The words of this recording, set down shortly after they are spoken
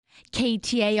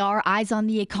KTAR Eyes on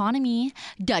the Economy.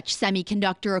 Dutch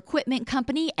semiconductor equipment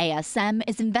company ASM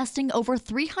is investing over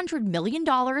 $300 million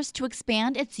to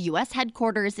expand its U.S.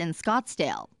 headquarters in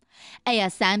Scottsdale.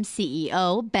 ASM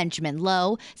CEO Benjamin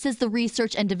Lowe says the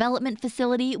research and development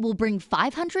facility will bring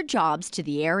 500 jobs to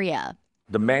the area.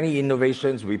 The many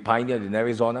innovations we pioneered in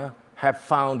Arizona have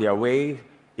found their way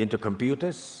into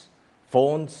computers,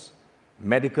 phones,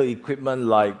 medical equipment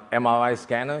like MRI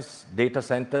scanners, data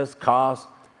centers, cars,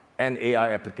 and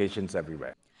AI applications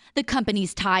everywhere. The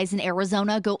company's ties in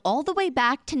Arizona go all the way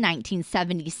back to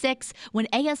 1976 when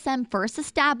ASM first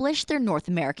established their North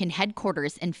American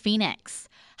headquarters in Phoenix.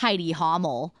 Heidi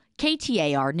Hommel,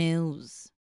 KTAR News.